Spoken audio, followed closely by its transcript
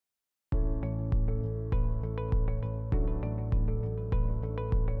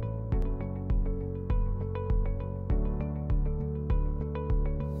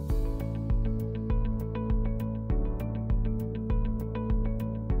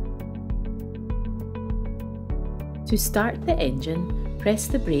To start the engine, press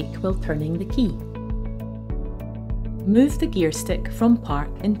the brake while turning the key. Move the gear stick from park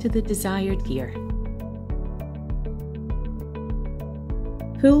into the desired gear.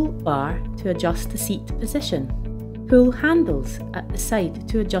 Pull bar to adjust the seat position. Pull handles at the side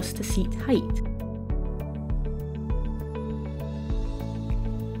to adjust the seat height.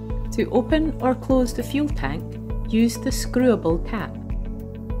 To open or close the fuel tank, use the screwable cap.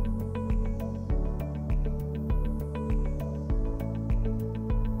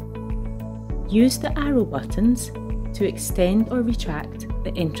 Use the arrow buttons to extend or retract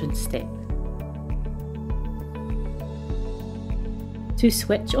the entrance step. To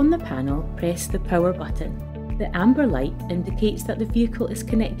switch on the panel, press the power button. The amber light indicates that the vehicle is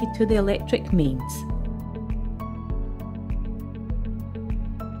connected to the electric mains.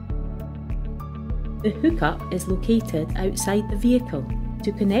 The hookup is located outside the vehicle.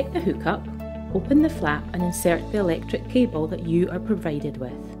 To connect the hookup, open the flap and insert the electric cable that you are provided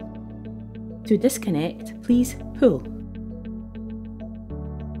with. To disconnect, please pull.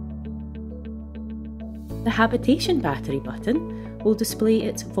 The habitation battery button will display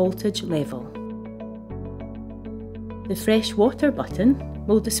its voltage level. The fresh water button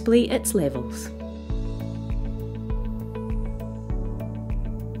will display its levels.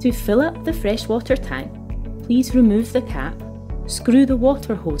 To fill up the freshwater tank, please remove the cap, screw the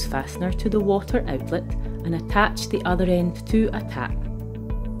water hose fastener to the water outlet and attach the other end to a tap.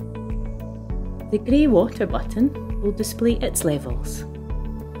 The grey water button will display its levels.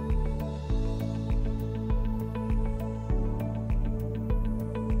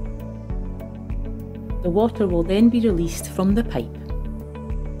 The water will then be released from the pipe.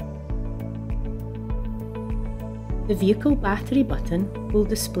 The vehicle battery button will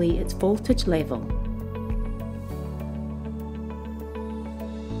display its voltage level.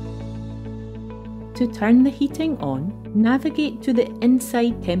 To turn the heating on, navigate to the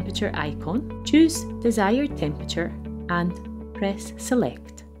inside temperature icon, choose desired temperature and press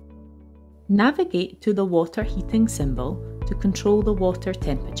select. Navigate to the water heating symbol to control the water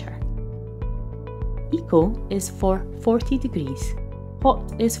temperature. Eco is for 40 degrees, hot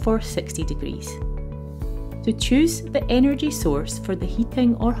is for 60 degrees. To choose the energy source for the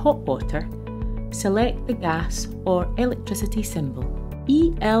heating or hot water, select the gas or electricity symbol.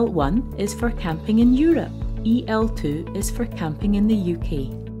 EL1 is for camping in Europe, EL2 is for camping in the UK.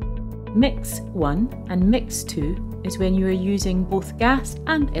 Mix 1 and Mix 2 is when you are using both gas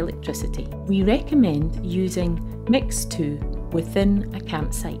and electricity. We recommend using Mix 2 within a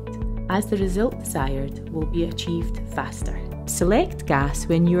campsite, as the result desired will be achieved faster. Select gas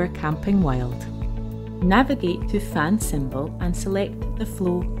when you are camping wild. Navigate to fan symbol and select the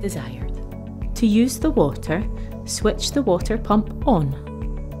flow desired. To use the water, switch the water pump on.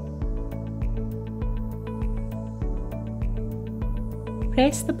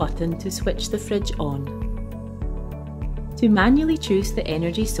 Press the button to switch the fridge on. To manually choose the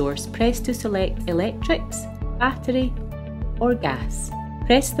energy source, press to select electrics, battery or gas.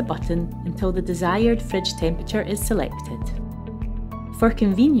 Press the button until the desired fridge temperature is selected. For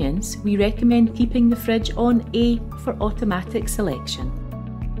convenience, we recommend keeping the fridge on A for automatic selection.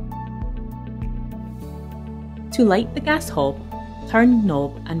 To light the gas hob, turn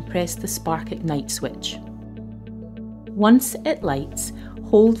knob and press the spark ignite switch. Once it lights,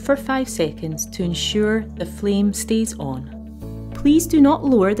 hold for 5 seconds to ensure the flame stays on. Please do not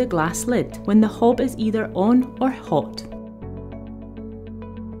lower the glass lid when the hob is either on or hot.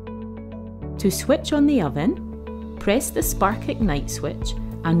 To switch on the oven, press the spark ignite switch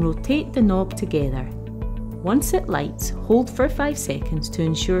and rotate the knob together. Once it lights, hold for 5 seconds to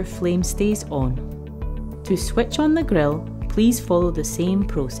ensure flame stays on. To switch on the grill, please follow the same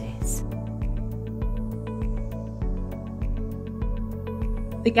process.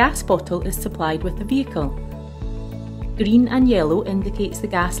 The gas bottle is supplied with the vehicle. Green and yellow indicates the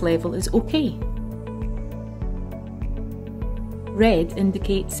gas level is okay. Red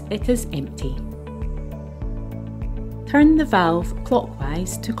indicates it is empty. Turn the valve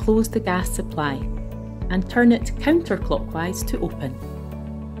clockwise to close the gas supply and turn it counterclockwise to open.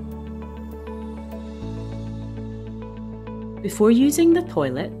 Before using the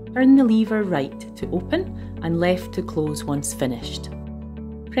toilet, turn the lever right to open and left to close once finished.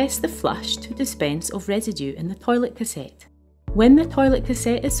 Press the flush to dispense of residue in the toilet cassette. When the toilet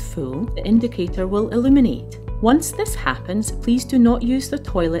cassette is full, the indicator will illuminate. Once this happens, please do not use the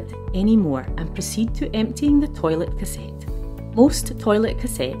toilet anymore and proceed to emptying the toilet cassette. Most toilet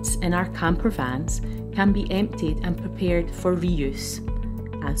cassettes in our camper vans can be emptied and prepared for reuse,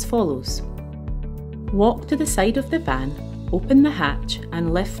 as follows. Walk to the side of the van, open the hatch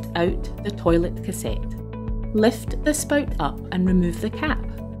and lift out the toilet cassette. Lift the spout up and remove the cap.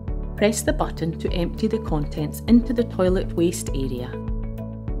 Press the button to empty the contents into the toilet waste area.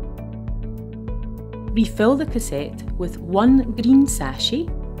 Refill the cassette with 1 green sachet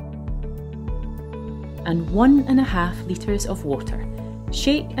and 1.5 litres of water.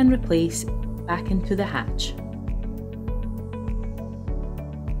 Shake and replace back into the hatch.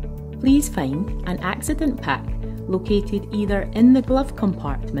 Please find an accident pack located either in the glove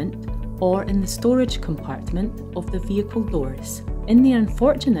compartment or in the storage compartment of the vehicle doors. In the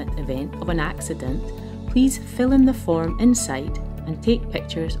unfortunate event of an accident, please fill in the form inside and take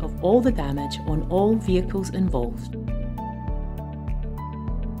pictures of all the damage on all vehicles involved.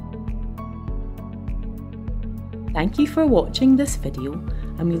 Thank you for watching this video,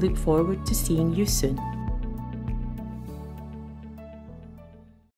 and we look forward to seeing you soon.